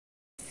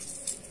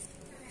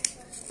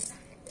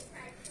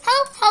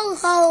ho,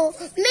 ho.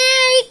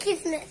 Merry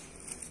Christmas.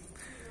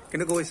 Can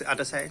you go with the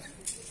other side?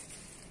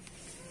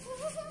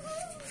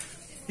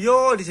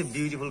 Yo, this is a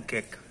beautiful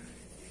cake.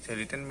 It's a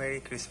written Merry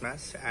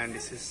Christmas, and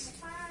this is,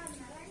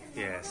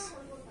 yes,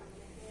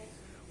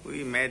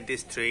 we made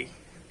this tree,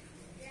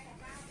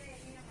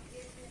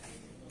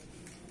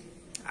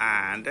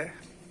 and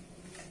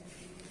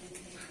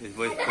this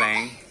boy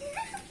playing.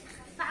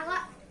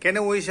 Can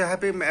you wish a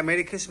happy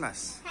Merry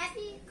Christmas?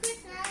 Happy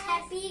Christmas.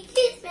 Happy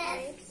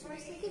Christmas.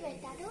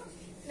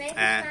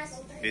 And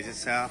this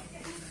is our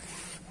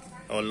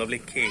lovely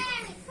cake.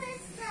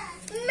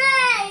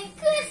 Merry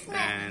Christmas.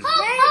 And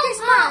Merry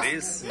Christmas.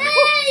 this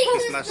Merry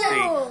Christmas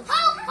tree Ho,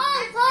 ho,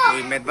 ho.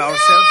 we made by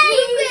ourselves. Merry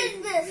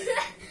Christmas.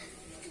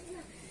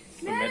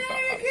 We made by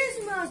ourselves.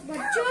 Christmas,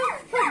 bachcho.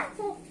 Ho,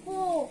 ho,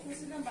 ho.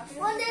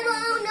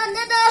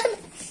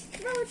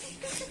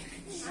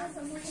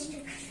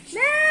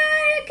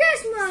 Merry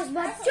Christmas,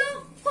 bachcho.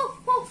 Ho,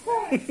 ho, ho.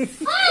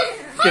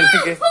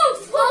 Okay.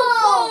 Ho,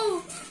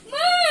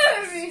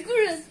 Merry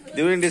Christmas.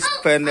 During this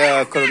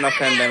corona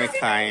pandemic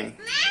time,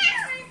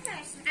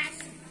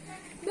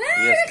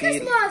 we are still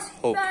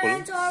hopeful.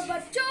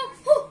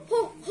 Ho,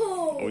 ho,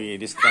 ho.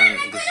 This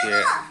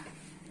year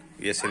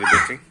we are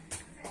celebrating.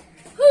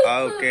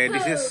 Okay,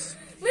 this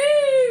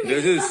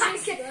is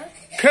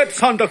Cat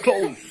Santa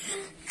Claus.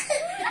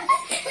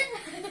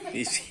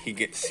 He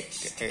gets sick,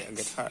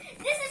 gets hurt.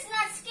 This is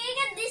not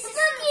Skiki, this is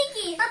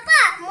Kiki. Papa,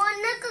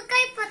 mona ko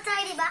kay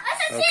patay diba?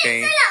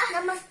 Okay.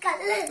 Namaskar.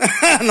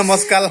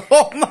 Namaskar.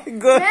 Oh my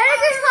God. Merry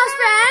Christmas,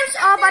 friends.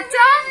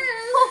 Bachcho.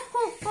 Ho,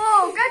 ho, ho.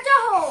 Gacha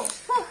ho.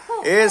 Ho, ho,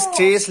 His ho.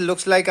 trees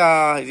looks like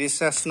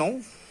this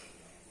snow.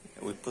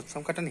 We put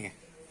some cotton here.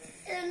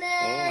 Oh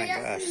my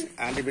gosh.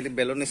 And the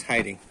balloon is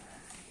hiding.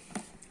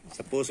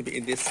 Supposed to be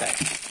in this side.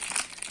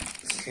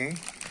 Okay.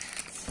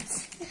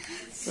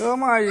 Oh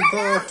my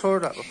God,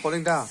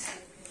 falling down.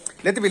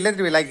 Let it be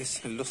like this.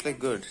 It looks like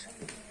good.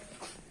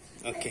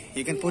 Okay,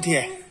 you can put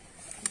here.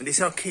 This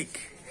is our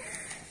cake.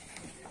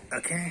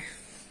 Okay.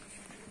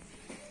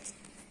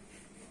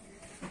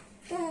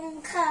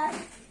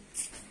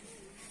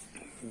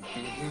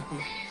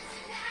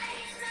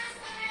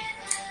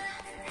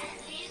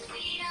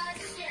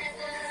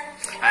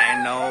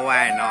 I know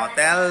I'm not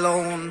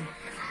alone.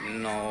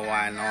 No,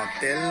 I'm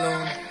not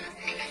alone.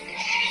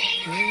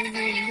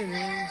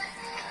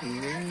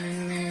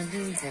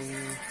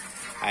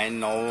 I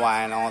know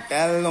I'm not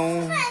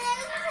alone.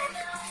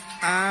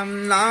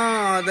 I'm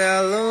not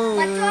alone.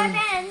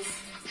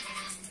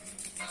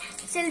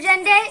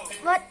 Children Day.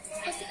 What?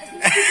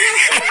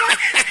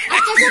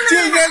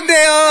 Children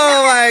Day.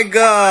 Oh my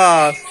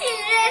God.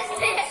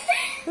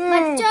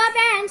 Bachcho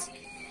parents.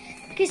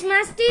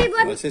 Christmas Day.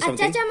 What? We'll say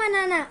something. Acha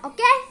manana.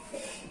 Okay.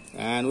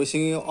 And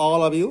wishing you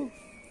all of you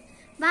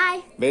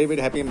Bye. very,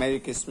 very happy Merry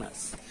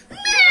Christmas.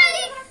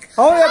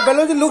 Oh, your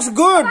balloon looks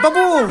good,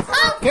 Babu.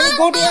 Can you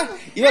go there?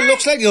 It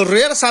looks like your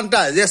real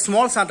Santa. They're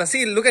small Santa.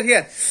 See, look at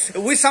here.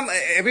 Wish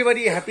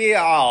everybody happy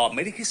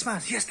Merry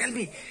Christmas. Yes, tell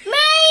me.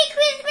 Merry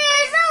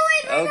Christmas.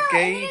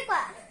 Okay.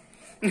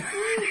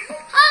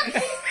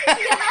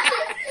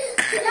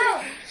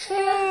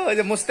 Oh,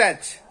 the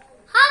mustache.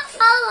 Ho,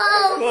 ho,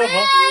 ho.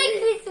 Merry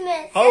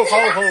Christmas. Ho,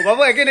 ho, ho.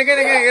 Babu, again.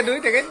 Do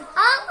it again.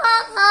 Ho, ho,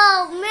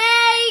 ho.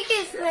 Merry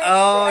Christmas.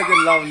 Oh,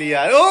 you're lovely.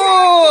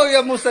 Oh,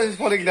 your mustache is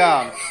falling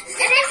down.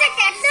 It is a